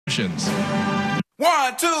Options.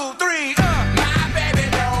 1, 2, 3, My baby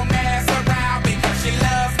don't mess around because she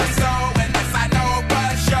loves me so, and this I know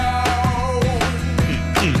for sure.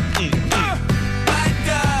 But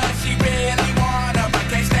does she really wanna, but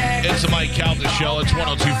can't stand It's the Mike Calta Show. It's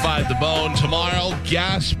 102.5 The Bone. Tomorrow,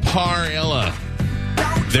 Gasparilla.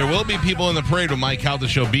 There will be people in the parade with Mike Calta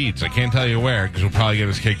Show beats. I can't tell you where because we'll probably get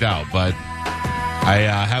us kicked out, but I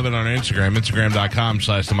have it on Instagram,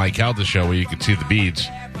 Instagram.com/The Mike Calta Show, where you can see the beats.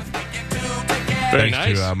 Very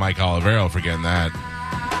Thanks nice. to Mike Olivero for getting that.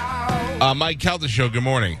 Mike Calta Show, good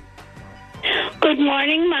morning. Good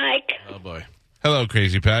morning, Mike. Oh, boy. Hello,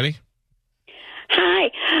 Crazy Patty.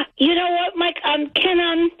 Hi. You know what, Mike? Can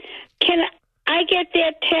I get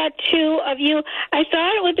that tattoo of you? I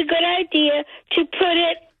thought it was a good idea to put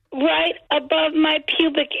it right above my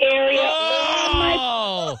pubic area.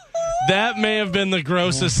 Oh, that may have been the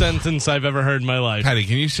grossest sentence I've ever heard in my life. Patty,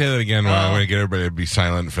 can you say that again? I'm going to get everybody to be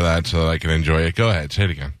silent for that so that I can enjoy it. Go ahead. Say it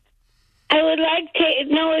again. I would like to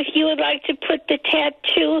know if you would like to put the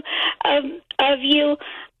tattoo of you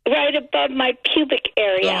right above my pubic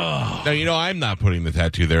area. No, I'm not putting the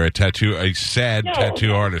tattoo there. A sad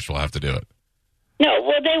tattoo artist will have to do it. No,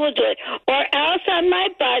 well, they will do it. Or else on my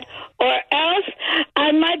butt, or else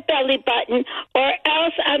on my belly button, or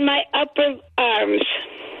else on my upper arms.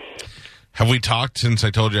 Have we talked since I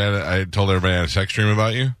told you I told everybody I had a sex dream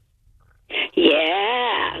about you?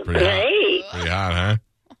 Yeah, Pretty great. Pretty hot, huh?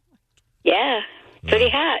 Yeah, pretty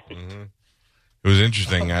hot. It was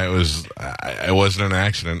interesting. It wasn't an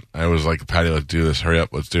accident. I was like, Patty, let's do this. Hurry up.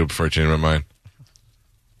 Let's do it before I change my mind.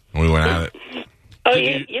 And we went at it. Oh,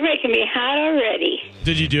 you're making me hot already.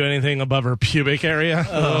 Did you do anything above her pubic area?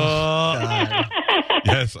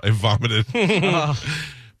 Yes, I vomited.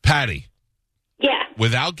 Patty. Yeah.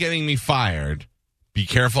 Without getting me fired, be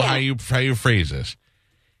careful how you phrase this.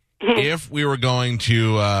 If we were going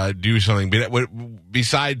to do something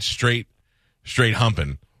besides straight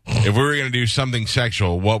humping, if we were going to do something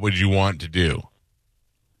sexual, what would you want to do?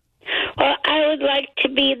 Well, I would like to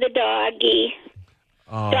be the doggy.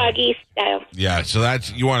 Doggy style. Yeah, so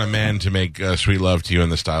you want a man to make sweet love to you in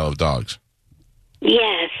the style of dogs.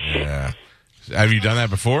 Yes. Yeah. Have you done that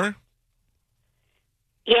before?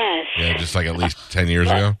 Yes. Yeah, just like at least 10 years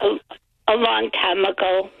ago? A long time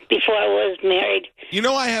ago, before I was married.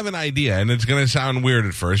 I have an idea, and it's going to sound weird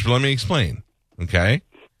at first, but let me explain, okay?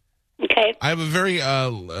 Okay. I have a very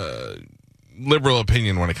liberal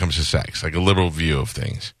opinion when it comes to sex, like a liberal view of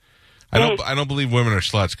things. I don't believe women are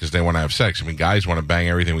sluts because they want to have sex. I mean, guys want to bang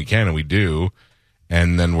everything we can, and we do,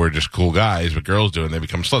 and then we're just cool guys, but girls do, and they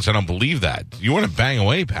become sluts. I don't believe that. You want to bang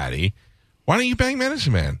away, Patty. Why don't you bang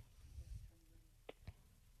Medicine Man?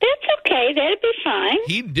 That's okay. That'd be fine.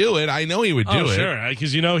 He'd do it. I know he would do it. Sure,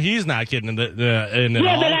 because he's not getting in it Yeah,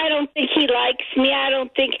 all. but I don't think he likes me. I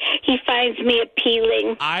don't think he finds me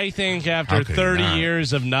appealing. I think after How could he 30 not?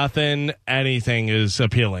 years of nothing, anything is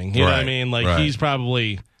appealing. You know what I Right, mean? Like, right. he's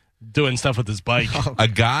probably doing stuff with his bike. A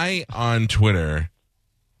guy on Twitter,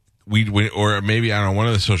 or maybe, I don't know, one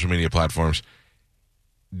of the social media platforms,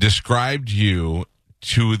 described you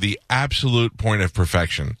to the absolute point of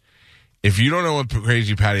perfection. If you don't know what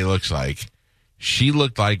Crazy Patty looks like, she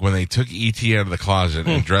looked like when they took E.T. out of the closet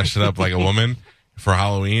and dressed it up like a woman for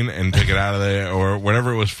Halloween and took it out of there, or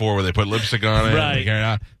whatever it was for, where they put lipstick on it. Right. And carried it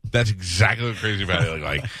out. That's exactly what Crazy Patty looked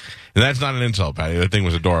like. And that's not an insult, Patty. That thing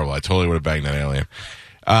was adorable. I totally would have banged that alien.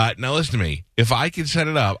 Now listen to me. If I could set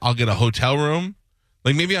it up, I'll get a hotel room,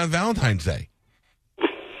 like maybe on Valentine's Day.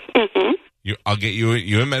 I'll get you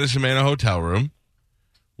and Medicine Man a hotel room.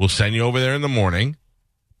 We'll send you over there in the morning.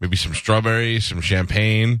 Maybe some strawberries, some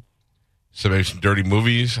champagne, maybe some dirty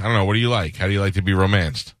movies. I don't know. What do you like? How do you like to be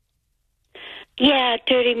romanced? Yeah,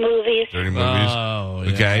 dirty movies. Dirty movies. Oh,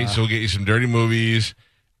 Okay, yeah. so we'll get you some dirty movies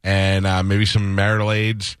and maybe some marital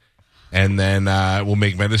aids. And then we'll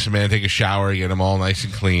make Medicine Man take a shower, get him all nice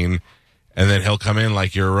and clean. And then he'll come in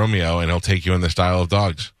like you're a Romeo, and he'll take you in the style of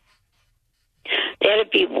dogs.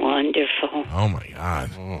 That'd be wonderful. Oh, my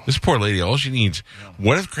God. This poor lady, all she needs.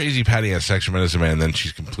 What if Crazy Patty has sex with Medicine Man, and then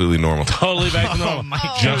she's completely normal? Totally back to normal.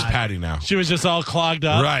 Just Patty now. She was just all clogged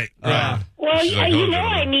up. Right. Well, She's like, "Oh,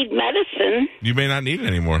 I need medicine. You may not need it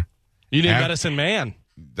anymore. You need Have- Medicine Man.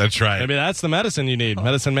 That's right. Maybe that's the medicine you need.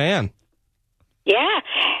 Medicine Man. Yeah.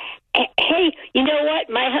 Hey, you know what?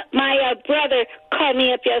 My brother called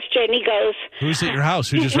me up yesterday, and he goes, Who's at your house?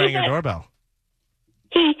 Who just rang your doorbell?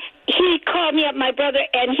 He called me up, my brother,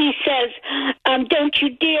 and he says, don't you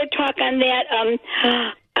dare talk on that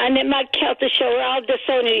on the Mike Calta show are all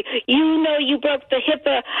disowning you. You know you broke the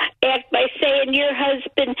HIPAA Act by saying your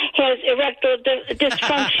husband has erectile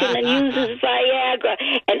dysfunction and uses Viagra.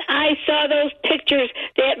 And I saw those pictures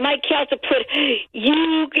that Mike Calta put.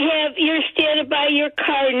 You're standing by your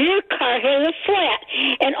car, and your car has a flat.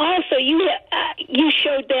 And also, you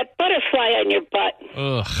showed that butterfly on your butt.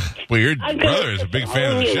 Ugh. Well, your brother is a big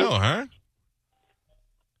fan of the show, huh?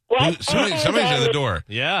 What? Somebody's at the door.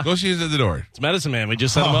 Yeah. Go see who's at the door. It's Medicine Man. We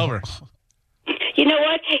just sent him over. You know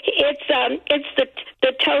what? It's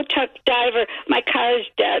the tow truck diver. My car's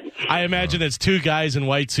dead. I imagine it's two guys in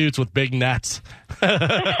white suits with big nets. The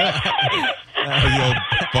old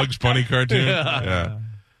Bugs Bunny cartoon. Yeah.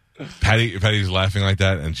 Patty's laughing like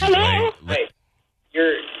that, and she's Hello? laying.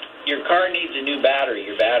 Your car needs a new battery.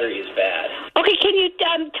 Your battery is bad. Okay, can you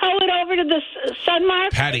tow it over to the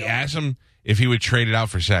Sunmark? Patty, ask him if he would trade it out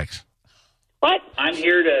for sex. What? I'm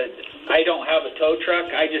here to. I don't have a tow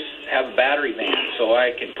truck. I just have a battery van, so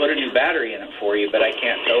I can put a new battery in it for you, but I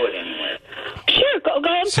can't tow it anywhere. Sure, go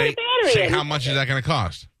and put a battery in. How much is that going to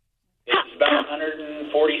cost? It's about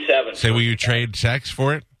 $147. Say, will you trade sex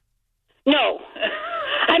for it? No.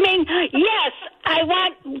 I mean, yes,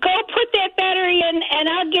 go put that battery in, and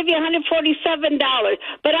I'll give you $147.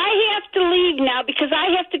 But I have to leave now because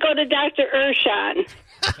I have to go to Dr. Urshan.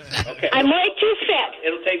 Okay. I'm way too fat.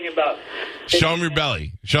 It'll take me about... Show him your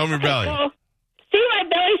belly. Show him your belly. So, see my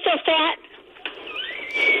belly so fat?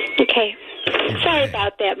 Okay. Sorry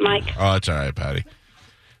about that, Mike. Oh, that's all right, Patty.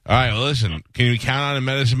 All right, well, listen. Can you count on a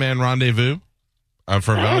Medicine Man rendezvous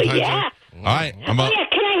for Valentine's yeah. Day? All right. Can I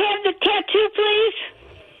have the tattoo, please?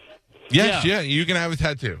 Yes, yeah, you can have a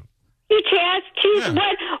tattoo. You choose. Yeah.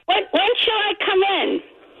 When shall I come in?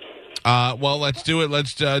 Well, let's do it.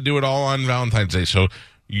 Let's do it all on Valentine's Day. So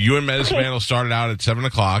you and Medicine Man will start it out at 7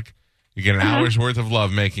 o'clock. You get an hour's worth of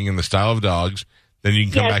lovemaking in the style of dogs. Then you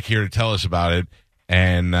can come back here to tell us about it,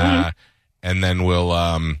 and then we'll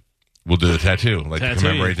do the tattoo, to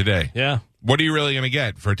commemorate the day. Yeah. What are you really going to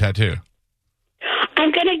get for a tattoo?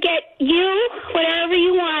 I'm going to get you, whatever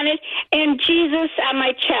you wanted, and Jesus on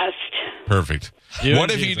my chest. Perfect. What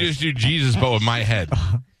if you just do Jesus, but with my head?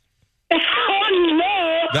 Oh,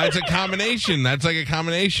 no. That's a combination. That's like a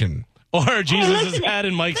combination. Or Jesus' head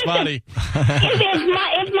and Mike's body. If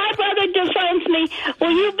my brother disowns me,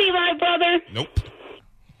 will you be my brother? Nope.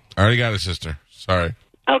 I already got a sister. Sorry.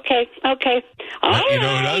 Okay. All You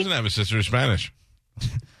know who right. doesn't have a sister is Spanish.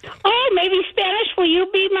 Oh, maybe Spanish. Will you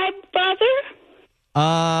be my brother?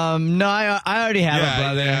 No, I already have a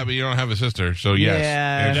brother. Yeah, but you don't have a sister, so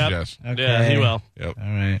yes. Yeah. Yes. Okay. Yeah, he will. Yep. All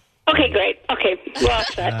right. Okay, great. Okay, we're all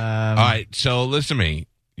set. All right, so listen to me.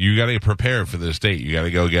 You got to get prepared for this date. You got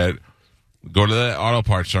to go to the auto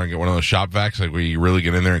parts store and get one of those shop vacs, like where you really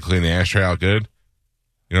get in there and clean the ashtray out good.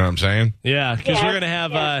 You know what I'm saying? Yeah, because we're going to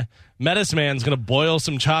have Medicine Man's going to boil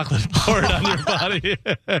some chocolate, pour it on your body.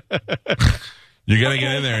 You got to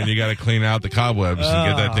get in there and you got to clean out the cobwebs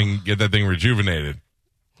and get that thing rejuvenated.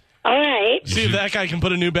 All right. See if that guy can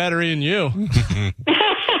put a new battery in you.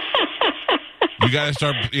 You got to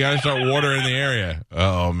start watering the area.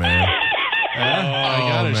 Oh man. I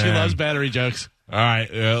got her. She man. loves battery jokes. All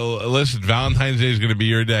right, listen. Valentine's Day is going to be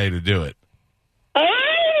your day to do it. All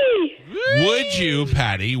right. Would you,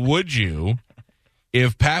 Patty? Would you,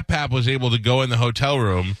 if Pap was able to go in the hotel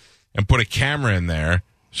room and put a camera in there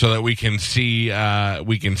so that we can see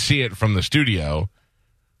it from the studio,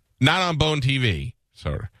 not on Bone TV,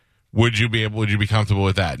 sort of? Would you be comfortable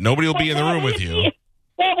with that? Nobody will be in the room with you.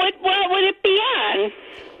 What would it be on?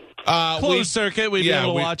 Closed circuit, we'd be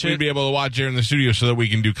able to watch it. We'd be able to watch it in the studio so that we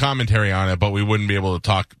can do commentary on it, but we wouldn't be able to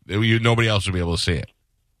talk. Nobody else would be able to see it.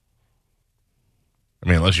 I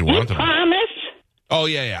mean, unless you want to. Promise? Oh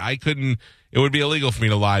yeah. I couldn't. It would be illegal for me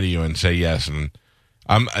to lie to you and say yes. And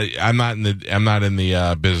I'm not in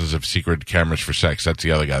the business of secret cameras for sex. That's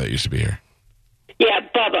the other guy that used to be here. Yeah,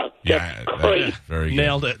 Bubba. Yeah, very good.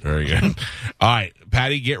 Nailed it. Very good. All right,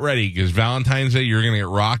 Patty, get ready because Valentine's Day you're going to get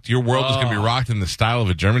rocked. Your world is going to be rocked in the style of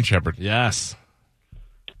a German Shepherd. Yes.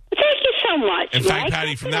 Thank you so much. In fact, Mike.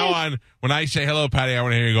 Patty, from now on, when I say hello, Patty, I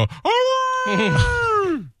want to hear you go.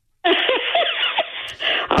 Oh!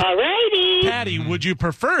 All righty. Patty, would you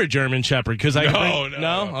prefer a German Shepherd? Because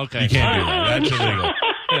no. Okay. You can't do that. That's illegal.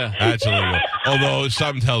 Yeah. That's illegal. Although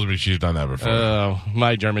something tells me she's done that before. Oh,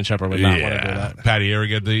 my German Shepherd would not want to do that. Patty, you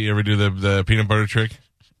ever do the peanut butter trick?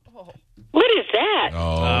 What is that?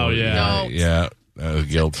 Oh yeah. No. Yeah. That was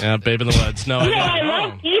guilt. Yeah, Babe in the Woods. No, I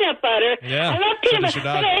love peanut butter. Yeah. I love peanut So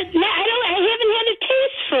butter. does But your dog. I haven't had a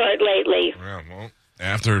taste for it lately. Yeah, well,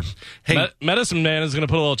 after. Hey, Medicine Man is going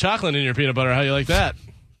to put a little chocolate in your peanut butter. How you like that?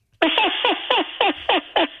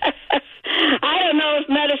 I don't know if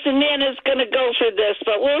medicine man is going to go for this,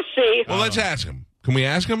 but we'll see. Well, let's ask him. Can we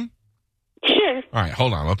ask him? Sure. All right,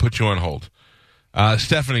 hold on. I'll put you on hold.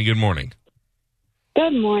 Stephanie, good morning.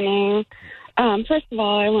 Good morning. First of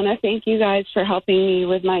all, I want to thank you guys for helping me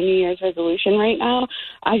with my New Year's resolution right now.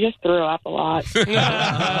 I just threw up a lot.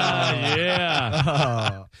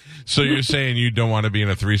 Yeah. So you're saying you don't want to be in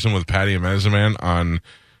a threesome with Patty and Medicine Man on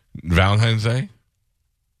Valentine's Day?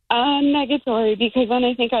 Negatory, because then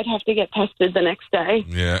I think I'd have to get tested the next day.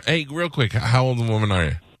 Yeah. Hey, real quick, how old a woman are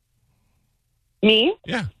you? Me?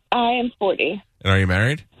 Yeah. I am 40. And are you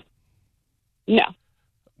married? No.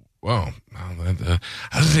 Well, I was going to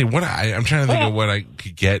say, I'm trying to think of what I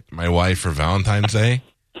could get my wife for Valentine's Day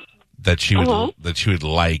that she would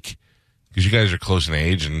like, because you guys are close in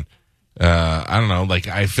age, and I don't know, like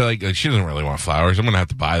I feel like she doesn't really want flowers. I'm going to have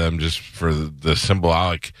to buy them just for the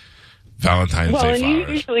symbolic Valentine's Day flowers. Well, and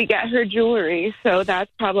you usually get her jewelry, so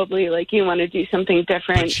that's probably like you want to do something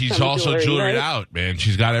different. But she's also jewelry out, man.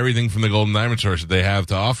 She's got everything from the Golden Diamond Source that they have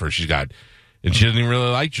to offer. And she doesn't even really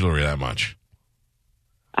like jewelry that much.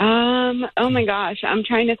 Oh my gosh, I'm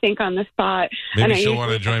trying to think on the spot. Maybe she'll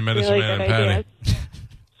want to join Medicine Man and Patty.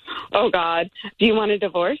 Oh God, do you want a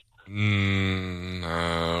divorce? No,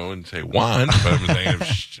 I wouldn't say want, but I'm saying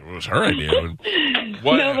if it was her idea.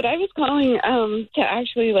 No, but I was calling to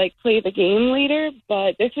actually like play the game later.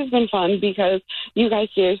 But this has been fun because you guys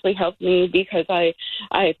seriously helped me because I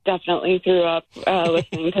definitely threw up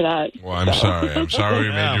listening to that. Well, I'm sorry. I'm sorry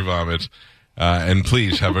we made you vomit. And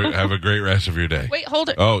please have a great rest of your day. Wait, hold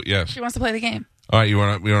it. Oh, yes. She wants to play the game. All right, you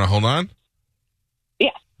want to hold on? Yeah.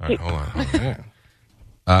 All right, hold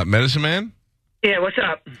on. Medicine Man? Yeah, what's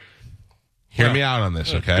up? Hear me out on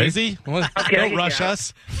this, okay? Busy? What? Don't rush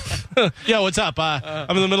us. Yeah, what's up?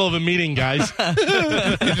 I'm in the middle of a meeting, guys.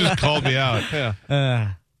 He just called me out.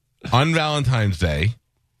 Yeah. On Valentine's Day,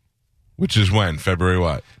 which is when? February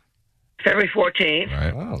what? February 14th.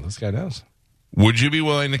 Right. Wow, this guy knows. Would you be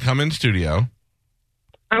willing to come in studio?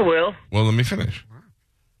 I will. Well, let me finish.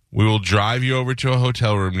 We will drive you over to a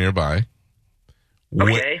hotel room nearby.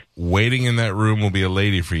 Okay. Waiting in that room will be a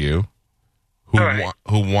lady for you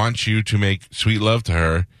who wants you to make sweet love to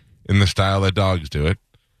her in the style that dogs do it.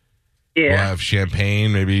 Yeah. We'll have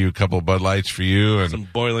champagne, maybe a couple of Bud Lights for you, and Some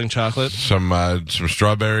boiling chocolate. some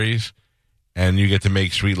strawberries, and you get to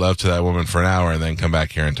make sweet love to that woman for an hour and then come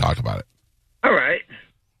back here and talk about it. All right.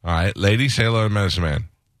 All right, lady, say hello to Medicine Man.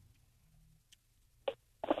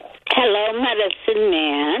 Hello, medicine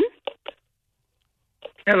man.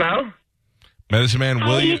 Hello? Medicine Man,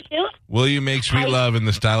 How are you doing? will you make sweet love in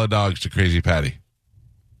the style of dogs to Crazy Patty?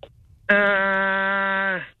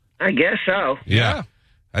 I guess so. Yeah.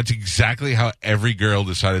 That's exactly how every girl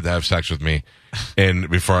decided to have sex with me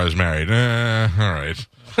before I was married. All right.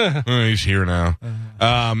 He's here now.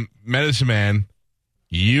 Medicine Man,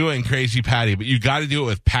 you and Crazy Patty, but you got to do it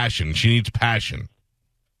with passion. She needs passion.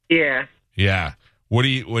 Yeah. Yeah. What do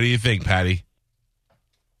you think, Patty?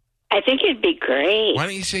 I think it'd be great. Why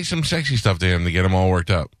don't you say some sexy stuff to him to get him all worked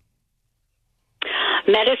up?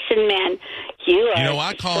 Medicine man, you are. You know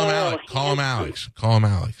what? Call him Alex. Call him Alex. Call him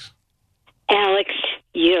Alex. Alex,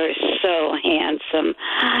 you're so handsome.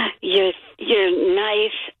 You're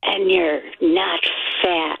nice and you're not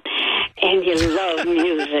fat. And you love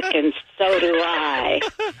music, and so do I.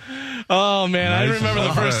 Oh, man. Nice. I remember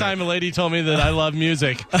the first time a lady told me that I love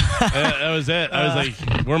music. That was it. I was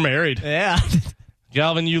like, we're married. Yeah.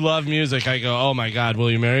 Galvin, you love music. I go, oh, my God,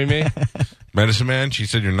 will you marry me? Medicine Man, she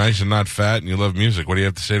said you're nice and not fat and you love music. What do you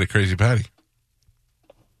have to say to Crazy Patty?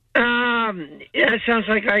 Yeah, it sounds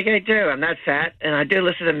like I do. I'm not fat, and I do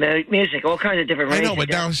listen to music, all kinds of different I ranges. know, but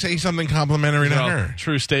now say something complimentary to her.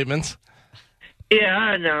 True statements. Yeah,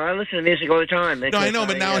 I know. I listen to music all the time. No, I know,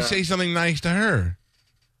 but now say something nice to her.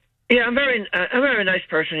 Yeah, I'm a very nice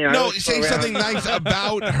person. You know, No, say something nice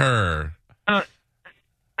about her.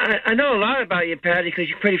 I know a lot about you, Patty, because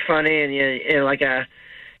you're pretty funny, and you're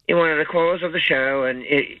one of the callers of the show, and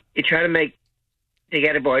you try to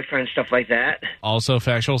get a boyfriend, stuff like that. Also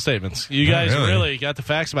factual statements. You guys really got the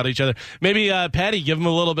facts about each other. Maybe, Patty, give him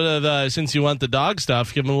a little bit of, since you want the dog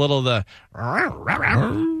stuff, give him a little of the...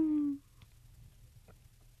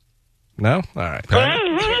 No? All right.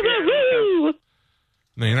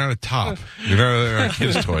 No, you're not a top. You're not a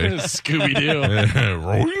kid's toy. Scooby-Doo.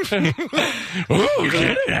 Oh,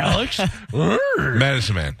 get it, Alex.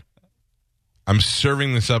 Medicine Man, I'm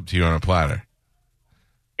serving this up to you on a platter.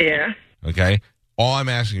 Yeah. Okay? All I'm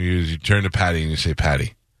asking you is you turn to Patty and you say,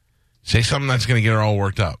 Patty, say something that's going to get her all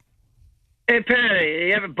worked up. Hey, Patty,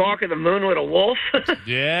 you ever bark at the moon with a wolf?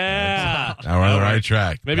 Yeah. Now we're on the right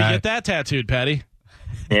track. Maybe get that tattooed, Patty.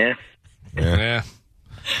 Yeah. Yeah.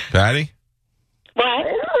 Patty? What?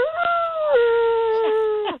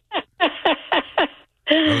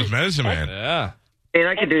 That was Medicine Man. Yeah. And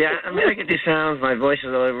I can do that. I mean, I can do sounds. My voice is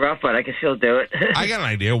a little rough, but I can still do it. I got an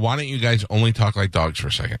idea. Why don't you guys only talk like dogs for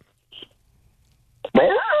a second?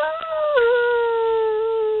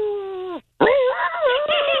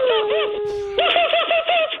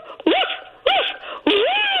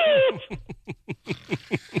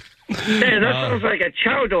 Man, that sounds like a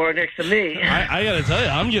chow door next to me. I got to tell you,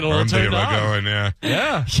 I'm getting a little I'm thinking turned about on. going, yeah.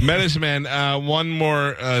 Yeah. Medicine Man, one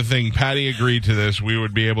more thing. Patty agreed to this. We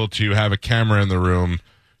would be able to have a camera in the room.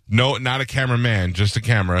 No, not a cameraman, just a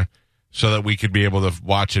camera, so that we could be able to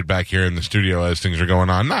watch it back here in the studio as things are going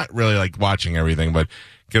on. Not really like watching everything, but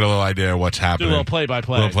get a little idea of what's Do a happening. little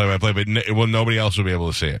play-by-play. A little play-by-play, but nobody else will be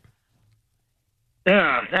able to see it.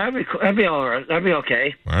 Yeah, that'd be cool. That'd be all right. That'd be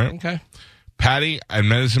okay. All right? Okay. Patty and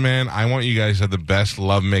Medicine Man, I want you guys to have the best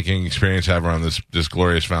lovemaking experience ever on this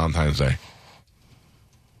glorious Valentine's Day.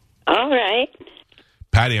 All right.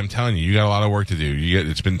 Patty, I'm telling you, you got a lot of work to do.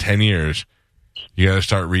 It's been 10 years. You got to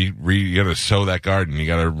start you got to sow that garden. You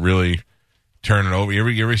got to really turn it over.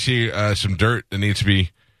 You ever see some dirt that needs to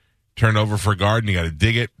be turned over for a garden? You got to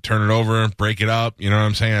dig it, turn it over, break it up. You know what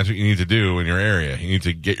I'm saying? That's what you need to do in your area. You need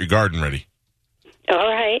to get your garden ready. All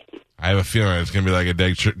right. I have a feeling it's going to be like a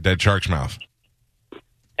dead shark's mouth.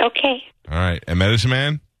 Okay. All right. And Medicine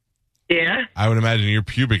Man? Yeah? I would imagine your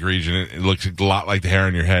pubic region, it looks a lot like the hair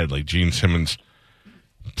on your head, like Gene Simmons.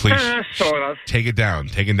 Please Sort of. take it down.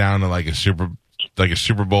 Take it down to like a Super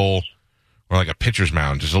Bowl or like a pitcher's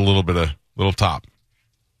mound. Just a little top.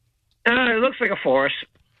 It looks like a forest.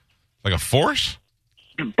 Like a forest?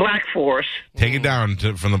 Black forest. Take it down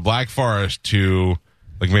from the Black Forest to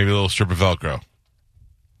like maybe a little strip of Velcro.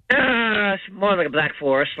 It's more like a black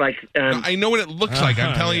forest. Like I know what it looks like.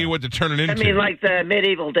 I'm telling you what to turn it into. I mean, like the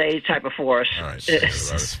medieval day type of forest. All right. Forget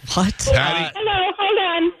about it. What? Patty. Hello, hold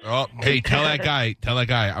on. Oh, hey, tell that guy.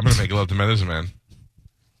 I'm going to make love to Medicine Man.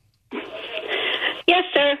 Yes,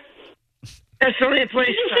 sir. That's the only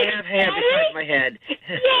place I have hair beside my head. Yay,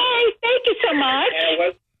 thank you so much.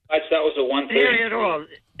 And that was a 1:30. Hair at all.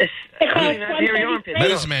 It's Because not hairy armpits.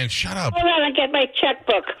 Medicine Man, shut up. Hold on, I get my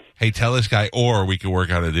checkbook. Hey, tell this guy, or we could work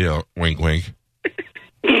out a deal. Wink, wink.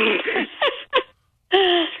 All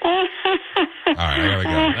right,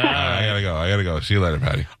 I gotta go. See you later,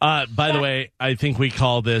 Patty. By the way, I think we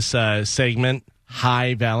call this segment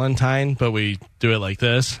Hi Valentine, but we do it like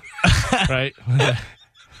this, right?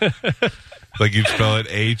 Like you'd spell it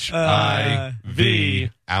H-I-V,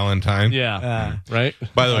 Valentine. Yeah. Right?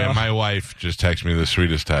 By the way, my wife just texted me the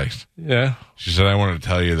sweetest text. Yeah. She said, I want to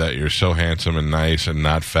tell you that you're so handsome and nice and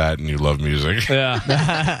not fat and you love music. Yeah.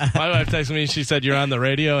 My wife texted me. She said, you're on the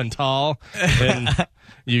radio and tall and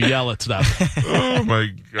you yell at stuff. Oh,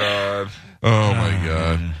 my God. Oh, my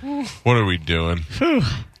God. What are we doing?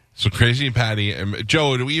 So Crazy Patty.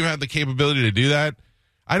 Joe, do we even have the capability to do that?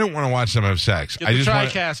 I don't want to watch them have sex. Get the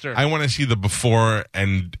TriCaster. I want to see the before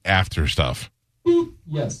and after stuff.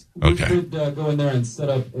 Yes. Okay. We could go in there and set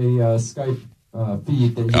up a Skype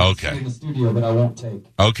feed that you can see in the studio, but I won't take.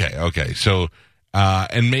 Okay. So,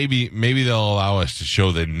 and maybe they'll allow us to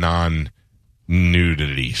show the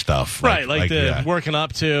non-nudity stuff. Right, like the working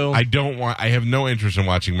up to. I have no interest in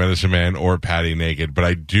watching Medicine Man or Patty naked, but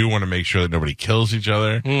I do want to make sure that nobody kills each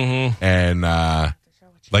other. Mm-hmm. And,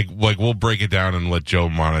 like we'll break it down and let Joe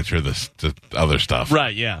monitor the other stuff.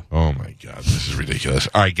 Right, yeah. Oh, my God. This is ridiculous.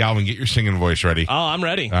 All right, Galvin, get your singing voice ready. Oh, I'm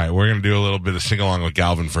ready. All right, we're going to do a little bit of sing-along with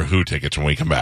Galvin for Who tickets when we come back.